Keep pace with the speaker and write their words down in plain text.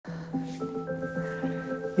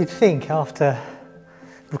You'd think after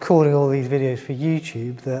recording all these videos for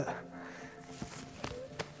YouTube that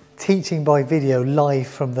teaching by video live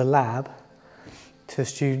from the lab to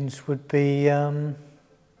students would be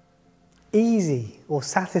easy or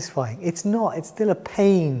satisfying. It's not, it's still a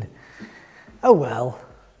pain. Oh well,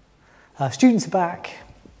 students are back,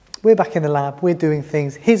 we're back in the lab, we're doing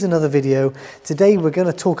things. Here's another video. Today we're going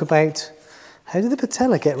to talk about, how did the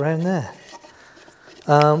patella get around there?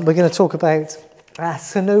 We're going to talk about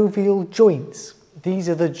synovial joints. These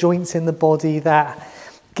are the joints in the body that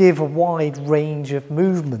give a wide range of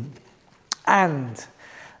movement. And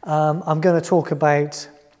I'm going to talk about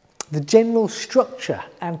the general structure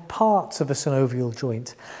and parts of a synovial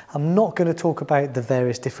joint. I'm not going to talk about the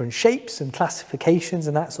various different shapes and classifications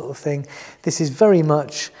and that sort of thing. This is very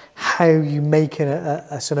much how you make a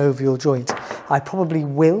synovial joint. I probably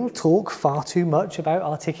will talk far too much about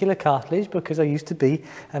articular cartilage because I used to be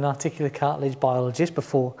an articular cartilage biologist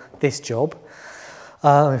before this job.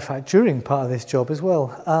 In fact, during part of this job as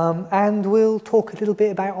well. And we'll talk a little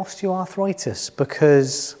bit about osteoarthritis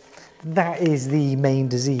because that is the main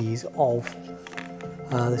disease of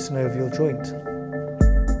the synovial joint.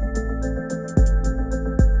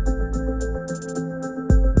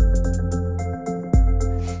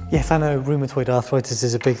 Yes, I know rheumatoid arthritis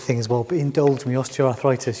is a big thing as well, but indulge me,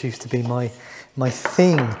 osteoarthritis used to be my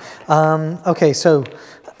thing. Okay, so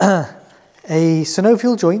a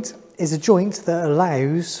synovial joint is a joint that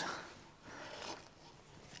allows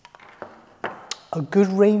a good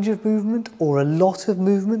range of movement or a lot of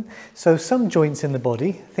movement. So some joints in the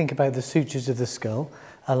body, think about the sutures of the skull,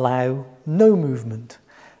 allow no movement.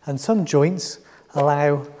 And some joints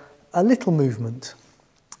allow a little movement.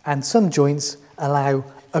 And some joints allow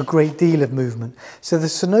a great deal of movement. So the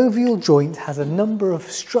synovial joint has a number of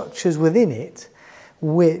structures within it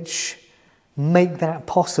which make that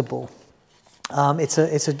possible. It's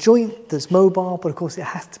a joint that's mobile, but of course it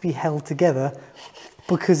has to be held together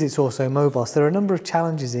because it's also mobile. So there are a number of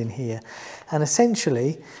challenges in here. And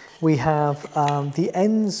essentially, we have the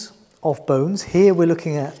ends of bones. Here we're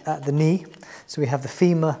looking at the knee. So we have the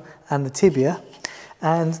femur and the tibia.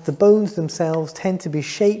 And the bones themselves tend to be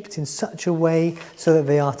shaped in such a way so that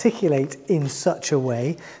they articulate in such a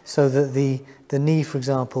way so that the knee, for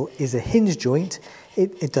example, is a hinge joint.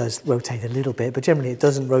 It does rotate a little bit, but generally it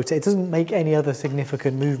doesn't rotate. It doesn't make any other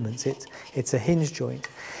significant movements. It's a hinge joint.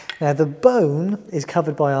 Now the bone is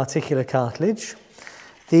covered by articular cartilage.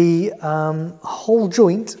 The whole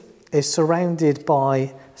joint is surrounded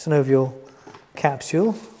by synovial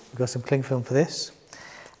capsule. We've got some cling film for this.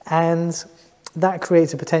 And that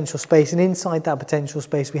creates a potential space, and inside that potential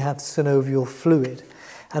space we have synovial fluid.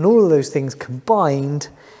 And all of those things combined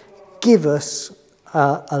give us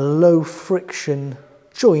a low friction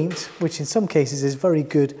joint, which in some cases is very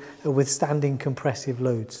good at withstanding compressive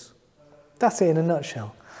loads. That's it in a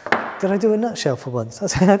nutshell. Did I do a nutshell for once?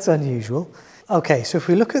 That's unusual. Okay, so if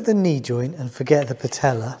we look at the knee joint and forget the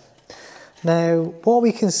patella, now what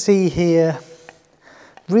we can see here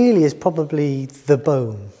really is probably the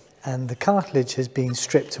bone, and the cartilage has been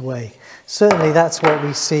stripped away. Certainly that's what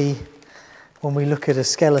we see when we look at a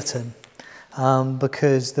skeleton,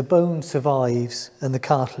 because the bone survives and the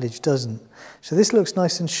cartilage doesn't. So this looks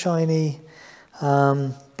nice and shiny,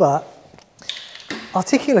 but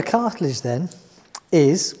articular cartilage then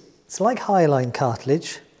it's like hyaline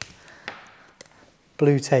cartilage.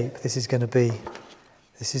 Blue tape, this is going to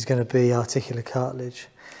be articular cartilage.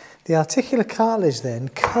 The articular cartilage then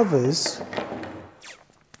covers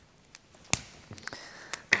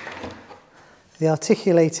the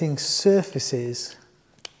articulating surfaces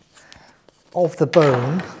of the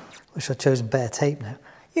bone. Wish I'd chosen better tape now.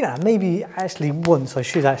 You know, maybe actually once I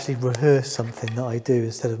should actually rehearse something that I do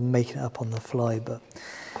instead of making it up on the fly, but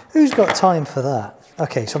who's got time for that?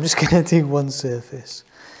 Okay, so I'm just going to do one surface.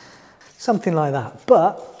 Something like that.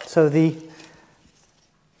 But, so the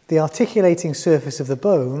articulating surface of the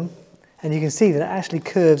bone, and you can see that it actually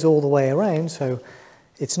curves all the way around, so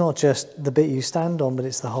it's not just the bit you stand on, but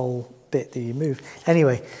it's the whole bit that you move.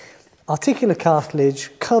 Anyway, articular cartilage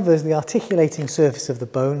covers the articulating surface of the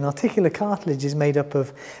bone. And articular cartilage is made up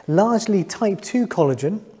of largely type 2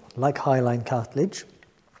 collagen, like hyaline cartilage.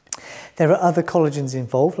 There are other collagens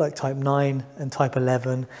involved, like type 9 and type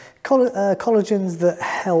 11. Collagens that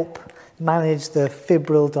help manage the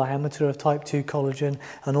fibril diameter of type 2 collagen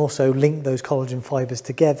and also link those collagen fibers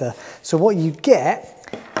together. So what you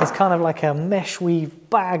get is kind of like a mesh weave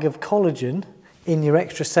bag of collagen in your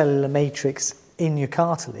extracellular matrix in your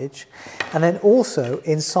cartilage. And then also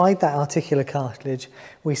inside that articular cartilage,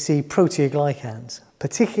 we see proteoglycans,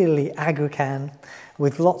 particularly aggrecan,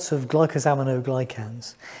 with lots of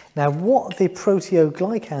glycosaminoglycans. Now, what the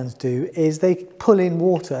proteoglycans do is they pull in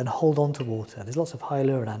water and hold on to water. There's lots of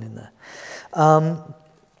hyaluronan in there.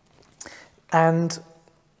 And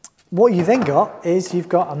what you then got is you've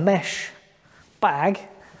got a mesh bag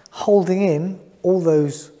holding in all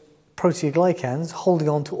those proteoglycans, holding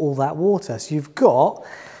on to all that water. So you've got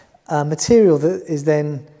a material that is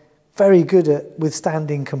then very good at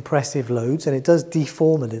withstanding compressive loads, and it does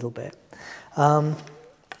deform a little bit.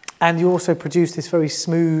 And you also produce this very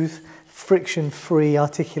smooth, friction-free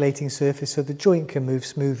articulating surface so the joint can move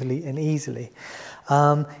smoothly and easily.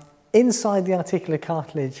 Inside the articular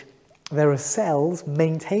cartilage, there are cells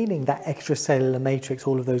maintaining that extracellular matrix,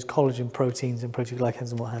 all of those collagen proteins and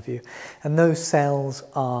proteoglycans and what have you. And those cells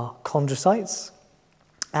are chondrocytes.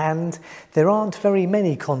 And there aren't very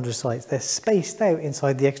many chondrocytes. They're spaced out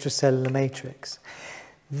inside the extracellular matrix.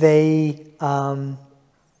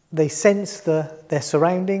 They sense their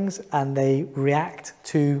surroundings and they react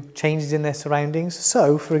to changes in their surroundings.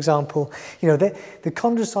 So, for example, the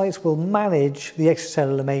chondrocytes will manage the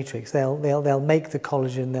extracellular matrix. They'll make the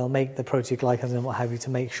collagen, they'll make the proteoglycans and what have you to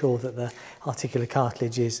make sure that the articular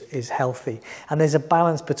cartilage is healthy. And there's a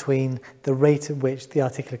balance between the rate at which the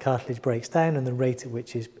articular cartilage breaks down and the rate at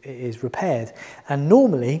which it is repaired. And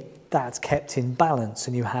normally that's kept in balance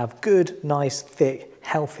and you have good, nice, thick,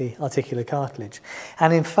 healthy articular cartilage.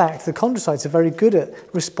 And in fact, the chondrocytes are very good at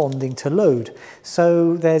responding to load.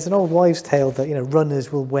 So there's an old wives' tale that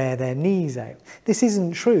runners will wear their knees out. This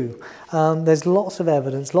isn't true. There's lots of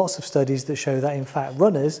evidence, lots of studies that show that in fact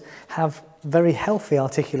runners have very healthy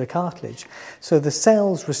articular cartilage. So the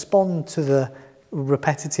cells respond to the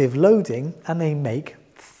repetitive loading and they make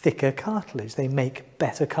thicker cartilage. They make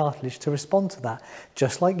better cartilage to respond to that,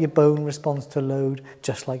 just like your bone responds to load,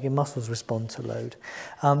 just like your muscles respond to load.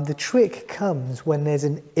 The trick comes when there's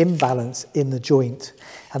an imbalance in the joint,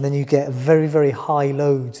 and then you get very, very high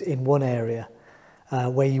loads in one area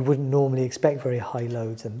where you wouldn't normally expect very high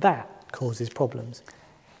loads, and that causes problems.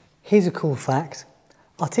 Here's a cool fact.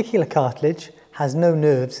 Articular cartilage has no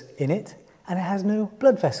nerves in it, and it has no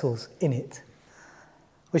blood vessels in it,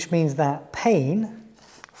 which means that pain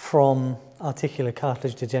from articular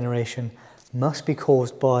cartilage degeneration must be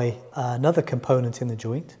caused by another component in the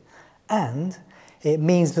joint, and it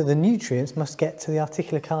means that the nutrients must get to the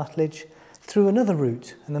articular cartilage through another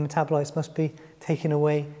route, and the metabolites must be taken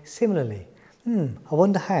away similarly. I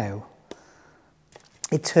wonder how.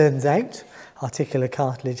 It turns out articular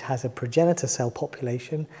cartilage has a progenitor cell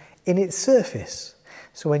population in its surface.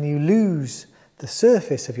 So when you lose the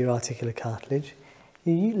surface of your articular cartilage,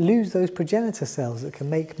 you lose those progenitor cells that can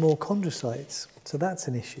make more chondrocytes. So that's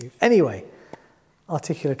an issue. Anyway,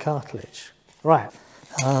 articular cartilage. Right.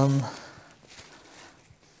 The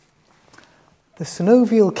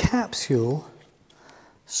synovial capsule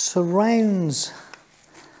surrounds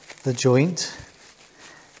the joint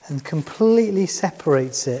and completely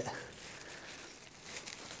separates it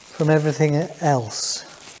from everything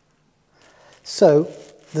else. So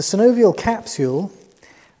the synovial capsule,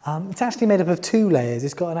 it's actually made up of two layers.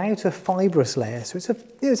 It's got an outer fibrous layer, so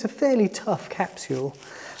it's a fairly tough capsule,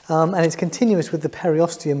 and it's continuous with the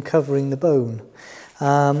periosteum covering the bone.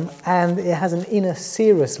 And it has an inner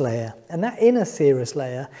serous layer, and that inner serous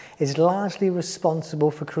layer is largely responsible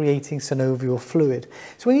for creating synovial fluid.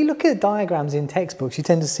 So when you look at diagrams in textbooks, you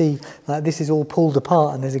tend to see like this is all pulled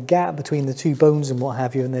apart and there's a gap between the two bones and what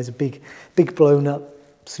have you, and there's a big blown up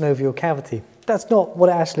synovial cavity. That's not what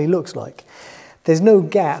it actually looks like. There's no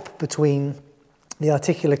gap between the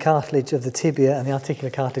articular cartilage of the tibia and the articular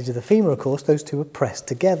cartilage of the femur, of course. Those two are pressed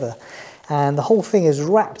together. And the whole thing is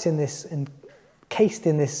wrapped in this and cased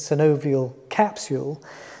in this synovial capsule.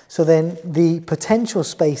 So then the potential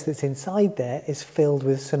space that's inside there is filled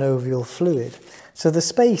with synovial fluid. So the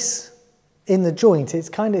space in the joint,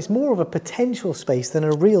 it's more of a potential space than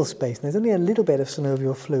a real space. And there's only a little bit of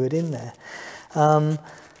synovial fluid in there.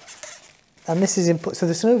 And this is input. So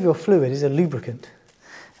the synovial fluid is a lubricant,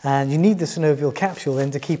 and you need the synovial capsule then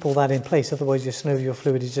to keep all that in place. Otherwise, your synovial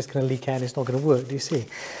fluid is just going to leak out and it's not going to work. Do you see?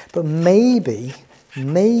 But maybe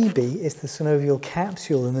it's the synovial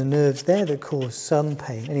capsule and the nerves there that cause some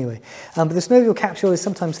pain. Anyway, but the synovial capsule is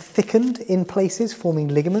sometimes thickened in places, forming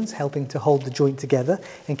ligaments, helping to hold the joint together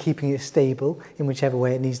and keeping it stable in whichever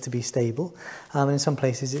way it needs to be stable. And in some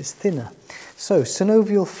places it's thinner. So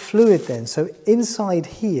synovial fluid then, so inside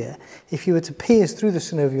here, if you were to pierce through the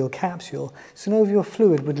synovial capsule, synovial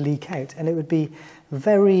fluid would leak out and it would be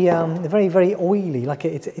very, very oily. Like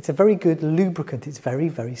it's a very good lubricant. It's very,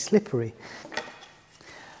 very slippery.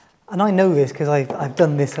 And I know this because I've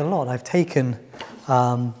done this a lot. I've taken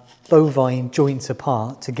bovine joints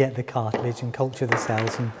apart to get the cartilage and culture the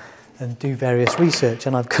cells and do various research.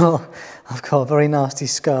 And I've got a very nasty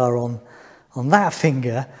scar on that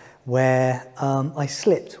finger where I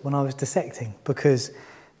slipped when I was dissecting, because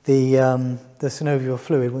the synovial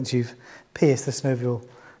fluid, once you've pierced the synovial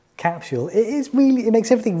capsule, it makes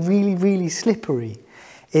everything really, really slippery.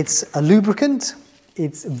 It's a lubricant,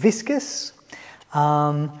 it's viscous,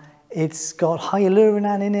 it's got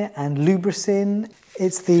hyaluronan in it and lubricin.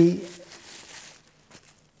 It's the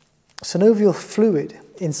synovial fluid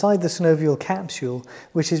inside the synovial capsule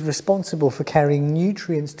which is responsible for carrying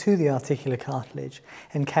nutrients to the articular cartilage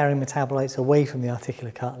and carrying metabolites away from the articular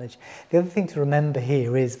cartilage. The other thing to remember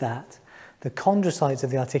here is that the chondrocytes of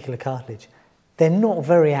the articular cartilage, they're not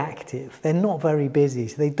very active, they're not very busy,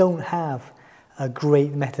 so they don't have a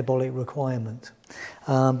great metabolic requirement.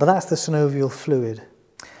 But that's the synovial fluid.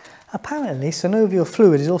 Apparently, synovial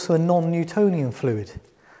fluid is also a non-Newtonian fluid.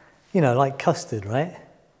 You know, like custard, right?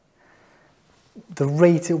 The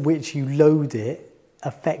rate at which you load it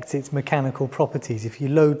affects its mechanical properties. If you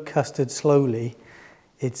load custard slowly,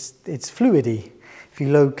 it's fluidy. If you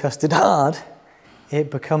load custard hard, it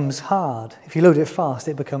becomes hard. If you load it fast,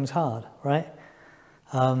 it becomes hard, right?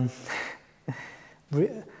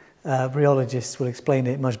 Rheologists will explain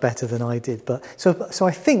it much better than I did. But so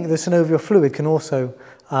I think the synovial fluid can also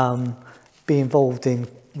be involved in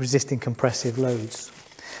resisting compressive loads.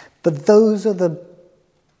 But those are the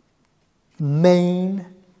main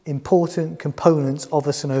important components of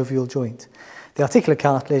a synovial joint. The articular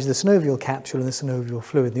cartilage, the synovial capsule and the synovial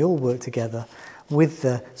fluid, they all work together with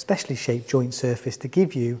the specially shaped joint surface to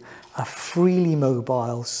give you a freely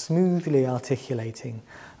mobile, smoothly articulating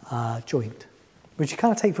joint, which you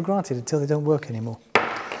kind of take for granted until they don't work anymore.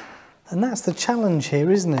 And that's the challenge here,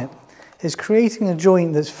 isn't it? Is creating a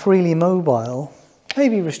joint that's freely mobile,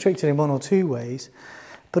 maybe restricted in one or two ways,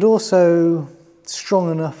 but also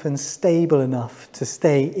strong enough and stable enough to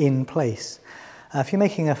stay in place. If you're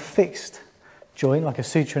making a fixed joint, like a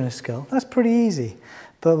suture in a skull, that's pretty easy.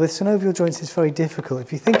 But with synovial joints, it's very difficult.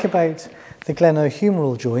 If you think about the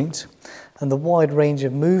glenohumeral joint and the wide range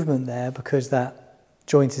of movement there, because that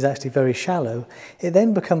joint is actually very shallow, it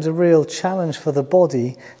then becomes a real challenge for the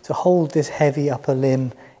body to hold this heavy upper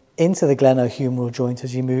limb into the glenohumeral joint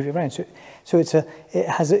as you move it around. So it's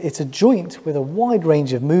a joint with a wide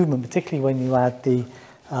range of movement, particularly when you add the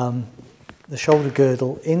shoulder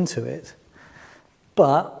girdle into it.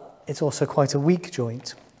 But it's also quite a weak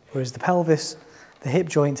joint, whereas the pelvis, the hip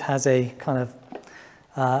joint, has a kind of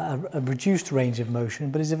a reduced range of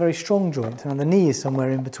motion, but is a very strong joint, and the knee is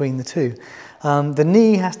somewhere in between the two. The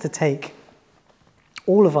knee has to take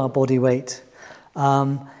all of our body weight,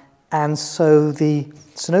 and so the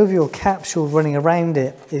synovial capsule running around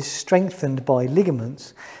it is strengthened by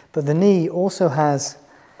ligaments, but the knee also has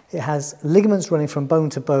ligaments running from bone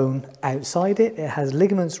to bone outside it. It has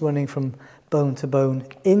ligaments running from bone to bone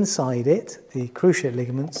inside it, the cruciate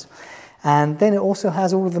ligaments, and then it also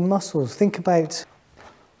has all of the muscles. Think about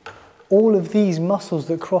all of these muscles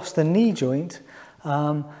that cross the knee joint.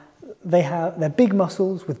 They're big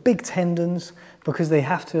muscles with big tendons because they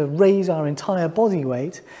have to raise our entire body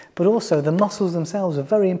weight, but also the muscles themselves are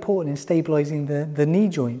very important in stabilizing the knee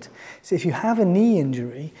joint. So if you have a knee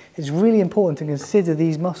injury, it's really important to consider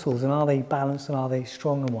these muscles and are they balanced and are they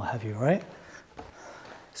strong and what have you, right?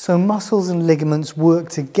 So muscles and ligaments work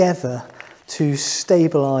together to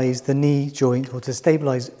stabilize the knee joint or to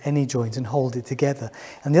stabilize any joint and hold it together.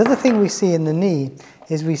 And the other thing we see in the knee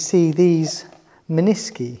is we see these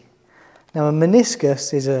menisci. Now a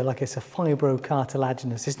meniscus is it's a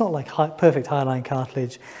fibrocartilaginous. It's not like perfect hyaline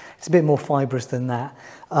cartilage. It's a bit more fibrous than that.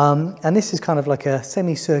 And this is kind of like a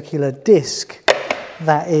semicircular disc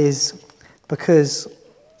that is, because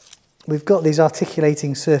we've got these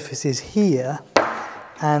articulating surfaces here,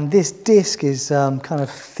 and this disc is kind of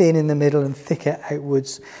thin in the middle and thicker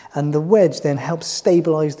outwards, and the wedge then helps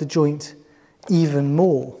stabilize the joint even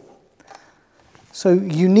more. So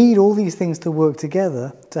you need all these things to work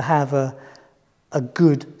together to have a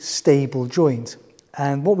good, stable joint.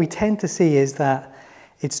 And what we tend to see is that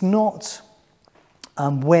it's not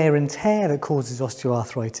wear and tear that causes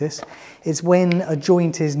osteoarthritis. It's when a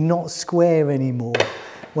joint is not square anymore,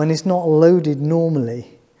 when it's not loaded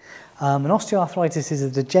normally. And osteoarthritis is a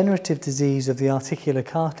degenerative disease of the articular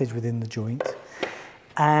cartilage within the joint.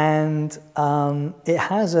 And it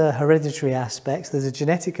has a hereditary aspect. There's a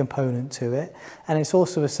genetic component to it, and it's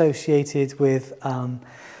also associated with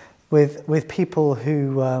people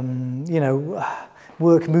who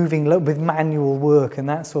work with manual work and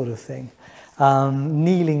that sort of thing.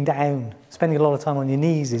 Kneeling down, spending a lot of time on your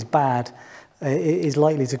knees is bad is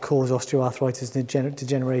likely to cause osteoarthritis and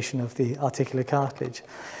degeneration of the articular cartilage.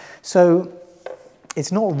 So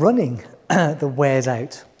it's not running that wears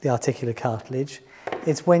out the articular cartilage.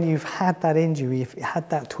 It's when you've had that injury, if you had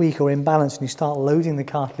that tweak or imbalance and you start loading the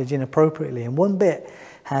cartilage inappropriately and one bit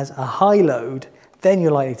has a high load, then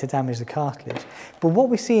you're likely to damage the cartilage. But what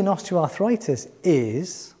we see in osteoarthritis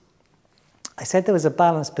is, I said there was a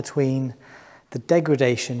balance between the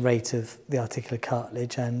degradation rate of the articular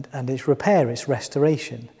cartilage and its repair, its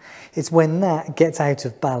restoration. It's when that gets out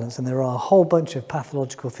of balance, and there are a whole bunch of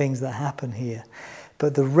pathological things that happen here,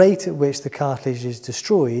 but the rate at which the cartilage is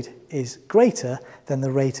destroyed is greater than the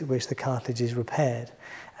rate at which the cartilage is repaired.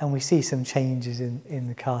 And we see some changes in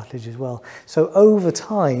the cartilage as well. So over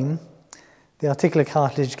time, the articular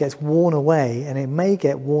cartilage gets worn away, and it may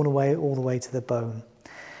get worn away all the way to the bone.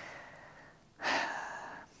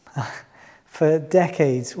 For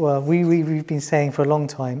decades, well, we've been saying for a long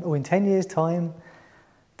time, oh, in 10 years' time,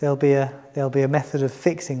 there'll be a method of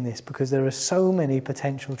fixing this because there are so many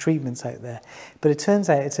potential treatments out there. But it turns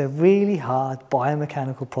out it's a really hard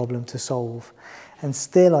biomechanical problem to solve. And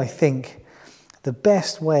still, I think the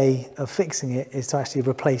best way of fixing it is to actually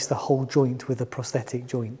replace the whole joint with a prosthetic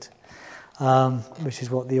joint. Which is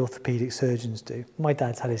what the orthopedic surgeons do. My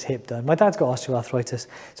dad's had his hip done. My dad's got osteoarthritis,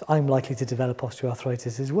 so I'm likely to develop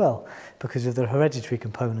osteoarthritis as well because of the hereditary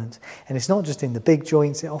component. And it's not just in the big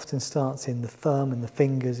joints, it often starts in the thumb and the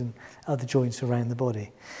fingers and other joints around the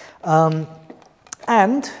body.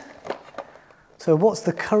 And so what's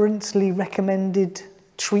the currently recommended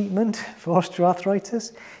treatment for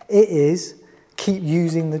osteoarthritis? It is keep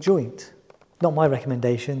using the joint. Not my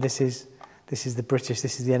recommendation, this is the British,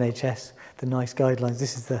 this is the NHS, the NICE guidelines,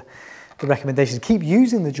 this is the recommendation. Keep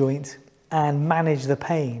using the joint and manage the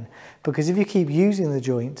pain. Because if you keep using the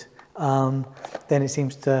joint, then it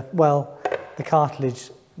seems to, well, the cartilage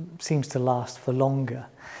seems to last for longer.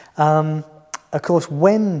 Of course,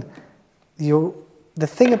 when the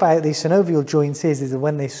thing about these synovial joints is that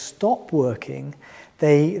when they stop working,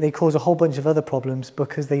 they cause a whole bunch of other problems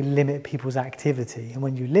because they limit people's activity. And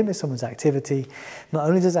when you limit someone's activity, not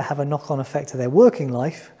only does it have a knock-on effect to their working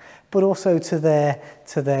life, but also to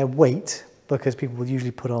their weight, because people will usually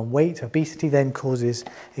put on weight. Obesity then causes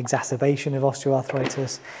exacerbation of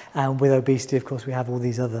osteoarthritis. And with obesity, of course, we have all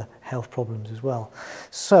these other health problems as well.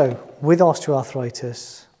 So with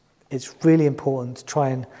osteoarthritis, it's really important to try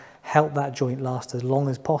and help that joint last as long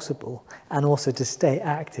as possible and also to stay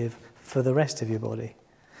active for the rest of your body.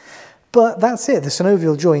 But that's it. The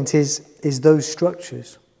synovial joint is those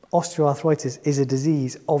structures. Osteoarthritis is a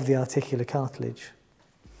disease of the articular cartilage.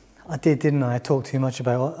 I did, didn't I? I talked too much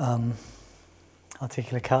about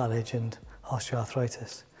articular cartilage and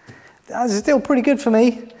osteoarthritis. That's still pretty good for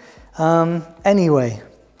me. Anyway,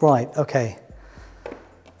 right, okay.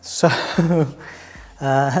 So,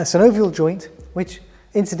 synovial joint, which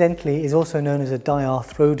incidentally is also known as a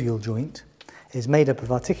diarthrodial joint, is made up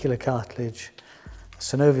of articular cartilage,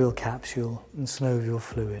 synovial capsule and synovial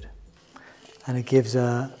fluid. And it gives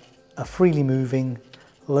a freely moving,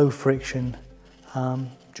 low friction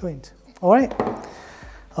joint. All right?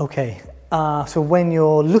 Okay, so when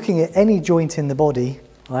you're looking at any joint in the body,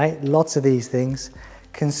 right, lots of these things,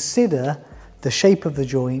 consider the shape of the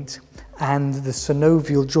joint and the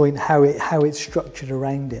synovial joint, how it's structured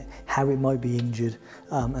around it, how it might be injured,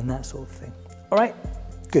 and that sort of thing. All right?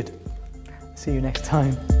 Good. See you next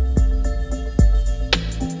time.